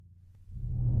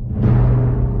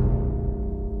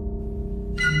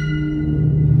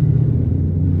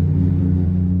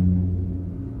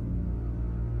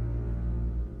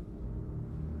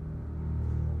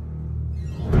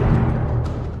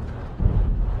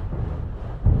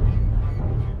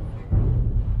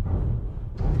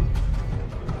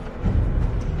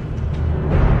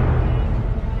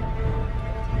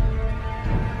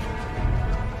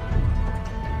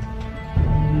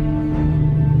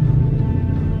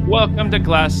Welcome to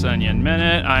Glass Onion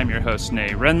Minute. I'm your host,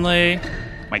 Nay Renly.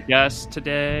 My guest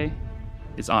today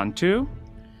is Antu.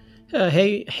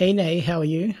 Hey, Nay, how are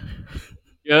you?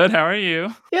 Good, how are you?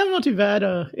 Yeah, I'm not too bad.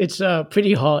 It's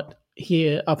pretty hot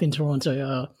here up in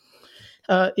Toronto.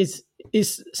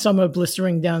 Is summer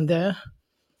blistering down there?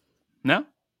 No?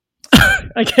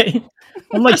 Okay,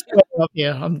 I'm like sweating up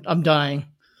here. I'm dying.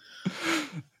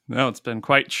 No, it's been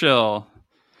quite chill.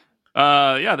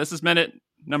 This is minute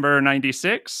number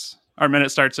 96. Our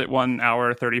minute starts at 1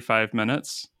 hour 35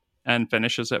 minutes and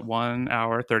finishes at 1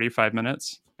 hour 35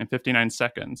 minutes and 59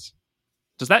 seconds.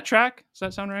 Does that track? Does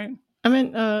that sound right? I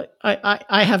mean,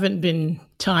 I haven't been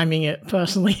timing it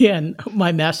personally, and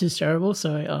my math is terrible,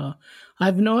 so I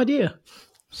have no idea.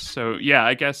 So, yeah,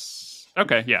 I guess...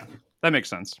 Okay, yeah, that makes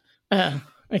sense.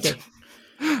 Okay.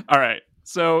 All right.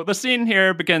 So the scene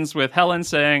here begins with Helen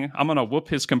saying, I'm going to whoop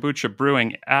his kombucha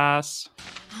brewing ass.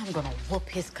 I'm gonna whoop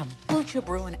his kombucha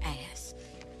brewing ass.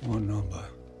 One number,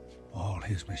 all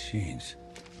his machines.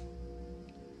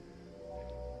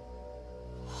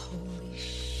 Holy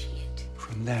shit.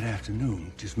 From that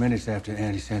afternoon, just minutes after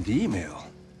Andy sent the email.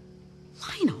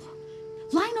 Lionel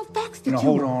faxed it Now to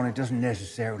hold him. on, it doesn't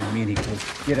necessarily mean he could.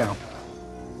 Get out.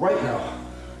 Right now,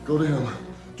 go to him.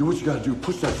 Do what you gotta do.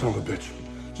 Push that son of a bitch.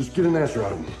 Just get an answer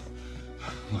out of him.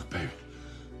 Look, baby,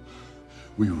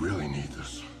 we really need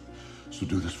this. So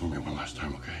do this for me one last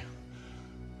time, okay?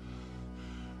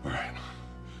 All right.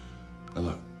 Now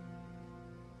look.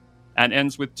 And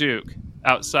ends with Duke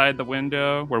outside the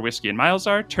window where Whiskey and Miles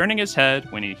are, turning his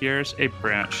head when he hears a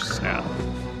branch snap.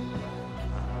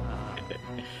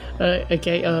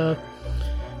 Okay.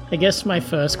 I guess my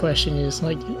first question is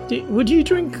like, would you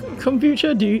drink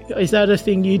kombucha? Is that a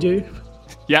thing you do?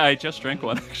 Yeah, I just drank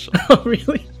one, actually. Oh,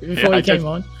 really? Before you came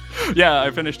on? Yeah,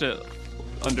 I finished it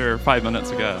under 5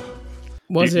 minutes ago.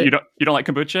 Was You it? don't like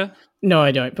kombucha? No,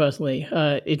 I don't personally.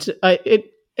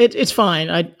 It's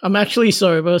fine. I'm actually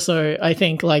sober, so I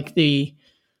think like the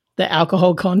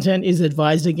alcohol content is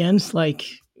advised against. Like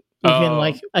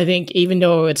even I think even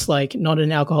though it's like not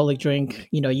an alcoholic drink,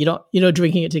 you're not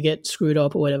drinking it to get screwed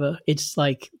up or whatever. It's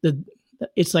like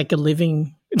it's like a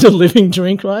living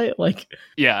drink, right? Like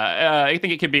Yeah, I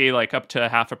think it could be like up to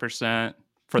 0.5%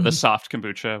 for the soft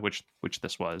kombucha, which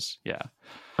this was. Yeah.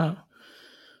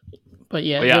 But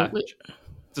yeah. But yeah.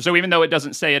 So even though it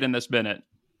doesn't say it in this minute,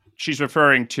 she's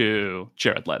referring to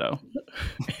Jared Leto.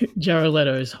 Jared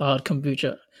Leto's hard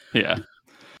kombucha. Yeah.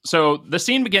 So the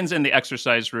scene begins in the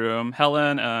exercise room.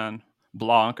 Helen and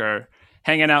Blanc are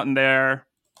hanging out in there.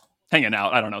 Hanging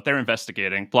out, I don't know. They're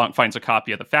investigating. Blanc finds a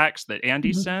copy of the fax that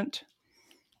Andy sent.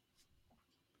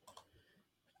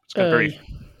 It's got a very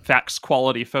fax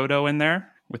quality photo in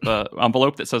there with an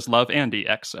envelope that says Love Andy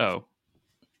XO.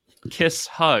 Kiss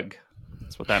hug.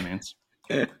 That's what that means.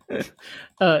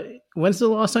 When's the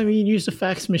last time you used a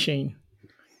fax machine?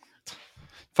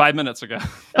 5 minutes ago.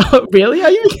 Oh, really?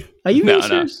 Are you No, being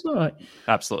serious? No.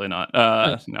 Absolutely not.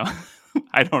 No.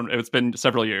 I don't. It's been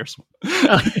several years.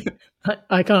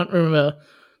 I can't remember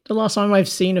the last time I've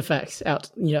seen a fax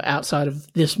outside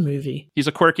of this movie. He's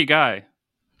a quirky guy,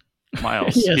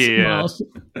 Miles. Yes, Miles.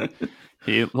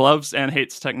 He loves and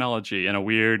hates technology in a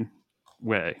weird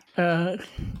way.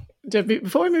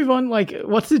 Before we move on, like,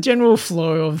 what's the general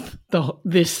flow of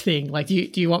this thing? Like, do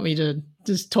you want me to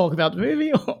just talk about the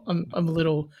movie? Or I'm a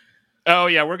little. Oh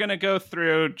yeah, we're gonna go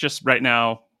through just right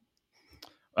now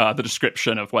the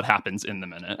description of what happens in the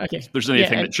minute. Okay. If there's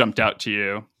anything that jumped out to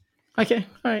you. Okay.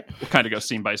 All right. We'll kind of go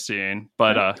scene by scene,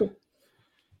 but Cool.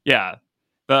 yeah,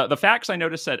 the fax I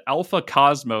noticed said Alpha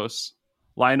Cosmos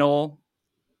Lionel,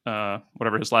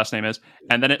 whatever his last name is,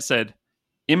 and then it said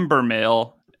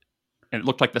Imbermail, and it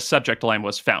looked like the subject line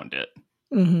was "Found it."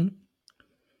 Mm-hmm.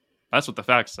 That's what the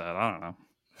fax said. I don't know,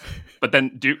 but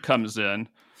then Duke comes in,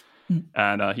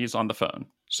 and he's on the phone.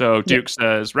 So Duke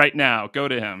says, right now, go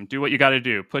to him. Do what you got to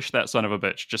do. Push that son of a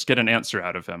bitch. Just get an answer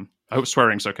out of him. I hope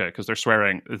swearing's okay, because they're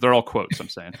swearing. They're all quotes, I'm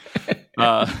saying.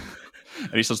 And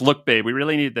he says, look, babe, we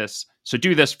really need this. So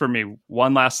do this for me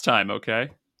one last time, okay?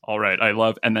 All right, I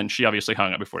love... And then she obviously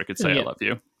hung up before he could say, I love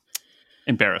you.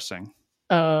 Embarrassing.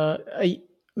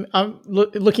 I'm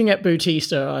looking at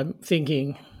Bautista. I'm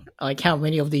thinking, like, how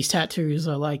many of these tattoos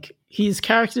are, like, his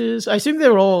characters. I assume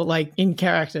they're all like in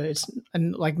character. It's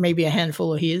and like maybe a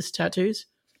handful of his tattoos.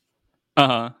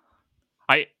 I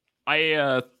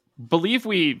believe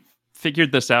we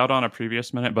figured this out on a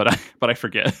previous minute, but I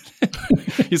forget.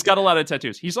 He's got a lot of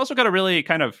tattoos. He's also got a really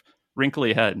kind of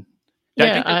wrinkly head.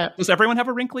 Does everyone have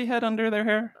a wrinkly head under their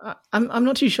hair? I'm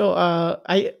not too sure.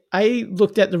 I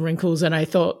looked at the wrinkles and I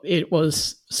thought it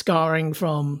was scarring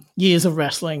from years of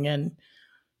wrestling, and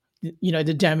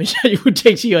the damage that it would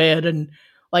take to your head, and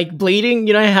like bleeding.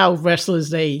 You know how wrestlers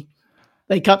they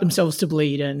cut themselves to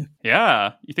bleed, and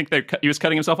Yeah, you think he was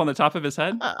cutting himself on the top of his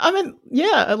head? I mean,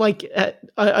 yeah, like,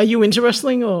 are you into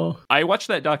wrestling or? I watched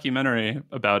that documentary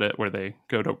about it where they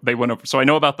went over. So I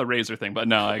know about the razor thing, but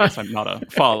no, I guess I'm not a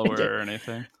follower or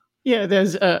anything. Yeah,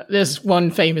 there's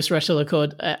one famous wrestler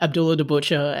called Abdullah the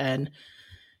Butcher, and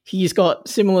he's got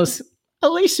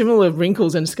at least similar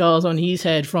wrinkles and scars on his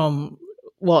head from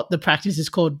what the practice is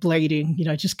called blading.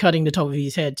 Just cutting the top of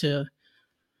his head to,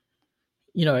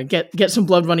 get some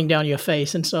blood running down your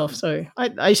face and stuff. So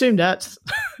I assume that's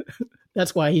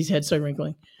that's why his head's so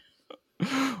wrinkly.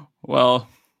 Well,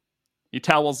 he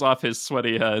towels off his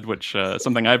sweaty head, which is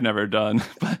something I've never done.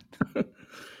 But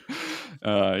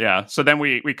yeah. So then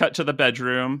we cut to the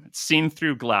bedroom. It's seen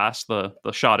through glass. The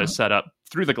shot is set up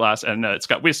through the glass, and it's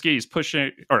got Whiskey.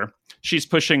 She's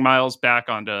pushing Miles back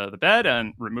onto the bed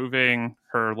and removing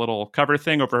her little cover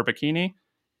thing over her bikini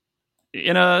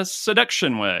in a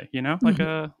seduction way, like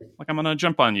I'm gonna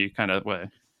jump on you kind of way.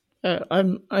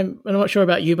 I'm not sure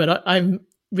about you, but I'm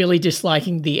really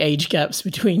disliking the age gaps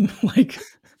between like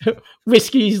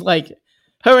Whiskey's, like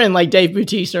her and like Dave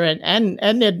Bautista and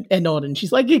Ed Norton.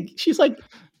 She's like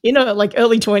like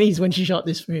early 20s when she shot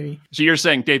this movie. So you're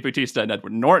saying Dave Bautista and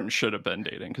Edward Norton should have been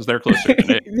dating because they're closer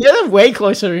in age. Yeah, they're way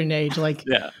closer in age. Like,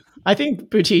 yeah, I think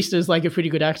Bautista's like a pretty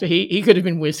good actor. He could have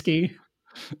been Whiskey.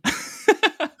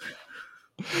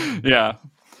 Yeah.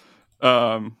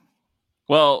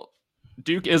 Well,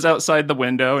 Duke is outside the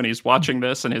window and he's watching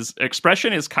this, and his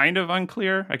expression is kind of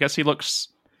unclear. I guess he looks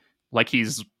like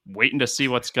he's waiting to see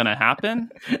what's going to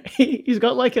happen. He's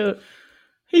got like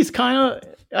he's kind of,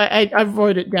 I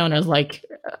wrote it down as like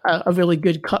a really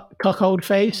good cuckold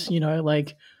face,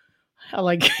 like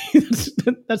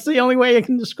that's the only way I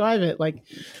can describe it. Like,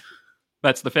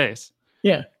 that's the face.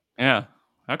 Yeah. Yeah.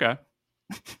 Okay.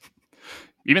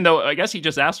 Even though I guess he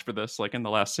just asked for this, like in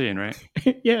the last scene, right?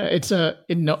 Yeah, it's I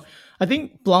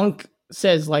think Blanc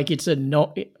says like it's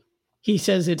he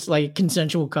says it's like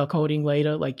consensual cuckolding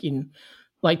later,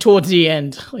 like towards the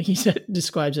end. Like he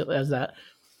describes it as that.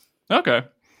 Okay.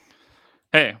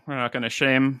 Hey, we're not going to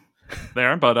shame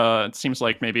there, but it seems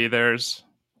like maybe there's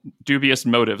dubious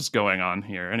motives going on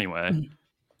here anyway.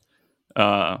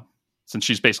 Since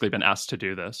she's basically been asked to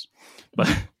do this,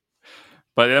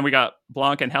 But then we got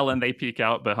Blanc and Helen. They peek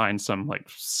out behind some like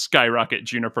skyrocket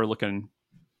juniper looking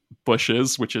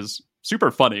bushes, which is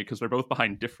super funny because they're both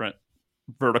behind different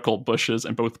vertical bushes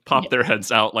and both pop their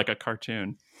heads out like a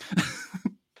cartoon.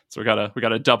 So we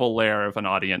got a double layer of an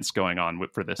audience going on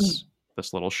for this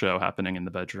little show happening in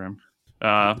the bedroom.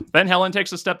 Then Helen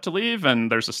takes a step to leave, and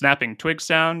there's a snapping twig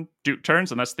sound. Duke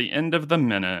turns, and that's the end of the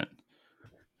minute.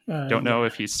 Don't know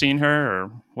if he's seen her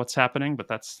or what's happening, but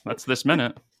that's this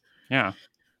minute. Yeah.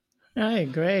 Hey,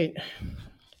 great.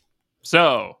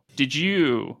 So, did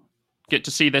you get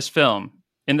to see this film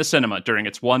in the cinema during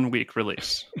its 1 week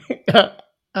release?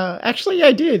 Actually,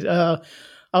 I did. I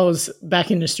was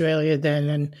back in Australia then,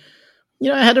 and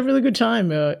I had a really good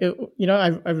time. I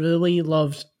really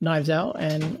loved Knives Out,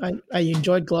 and I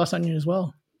enjoyed Glass Onion as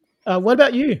well. What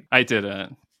about you? I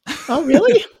didn't. Oh,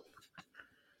 really?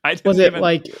 Was it even,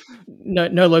 like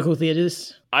no local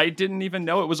theaters? I didn't even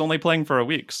know it was only playing for a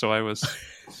week, so I was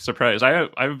surprised.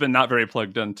 I've been not very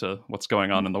plugged into what's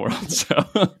going on in the world,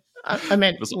 so I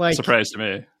meant it was like a surprise to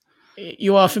me.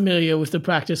 You are familiar with the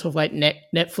practice of like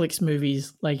Netflix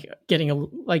movies, like getting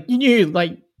you knew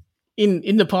like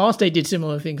in the past they did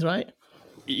similar things, right?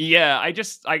 Yeah, I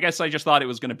guess I just thought it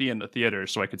was going to be in the theater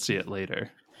so I could see it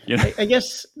later. I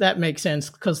guess that makes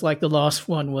sense because like the last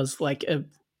one was like a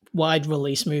wide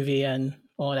release movie and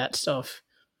all that stuff.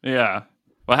 Yeah.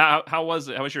 Well, how was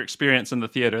it? How was your experience in the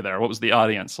theater there? What was the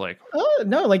audience like? Oh,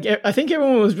 no, like I think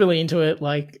everyone was really into it.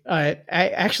 Like I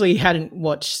actually hadn't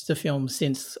watched the film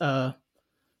since I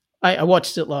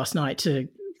watched it last night to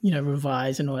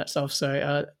revise and all that stuff.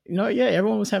 So yeah,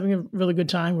 everyone was having a really good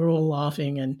time. We were all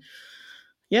laughing, and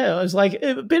yeah, it was like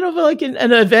a bit of like an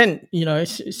event,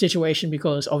 situation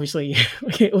because obviously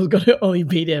it was going to only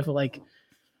be there for like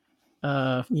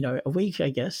a week, I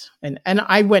guess. And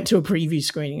I went to a preview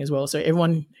screening as well, so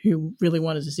everyone who really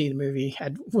wanted to see the movie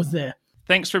was there.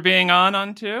 Thanks for being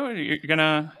on too. You're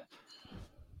gonna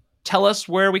tell us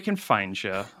where we can find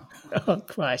you. Oh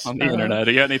Christ! On the internet.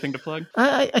 Do you got anything to plug?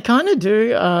 I kind of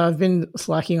do. I've been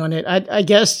slacking on it. I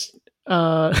guess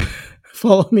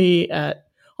follow me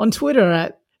on Twitter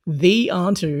at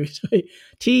TheAntu,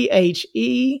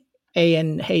 TheAnhtu,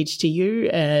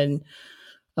 and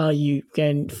you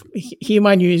can hear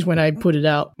my news when I put it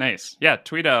out. Nice. Yeah,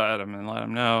 tweet out at him and let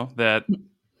him know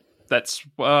that's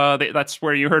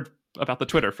where you heard about the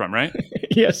Twitter from, right?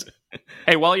 Yes.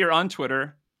 Hey, while you're on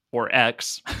Twitter or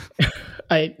X,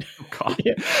 I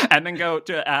yeah. And then go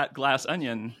to at Glass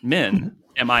Onion Min,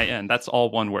 MIN. That's all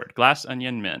one word. Glass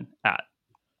Onion Min, at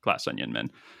Glass Onion Min.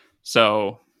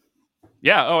 So,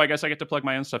 yeah. Oh, I guess I get to plug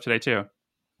my own stuff today too.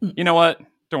 You know what?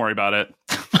 Don't worry about it.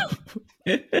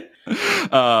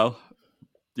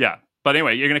 Yeah. But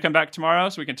anyway, you're going to come back tomorrow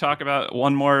so we can talk about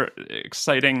one more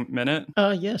exciting minute.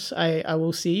 Yes, I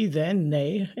will see you then,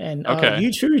 Nay. And okay.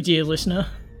 You too, dear listener.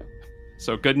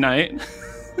 So good night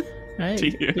to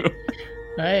you.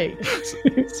 All right.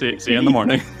 See you in the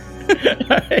morning.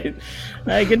 All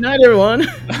right. Good night, everyone.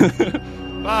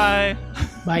 Bye.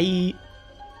 Bye.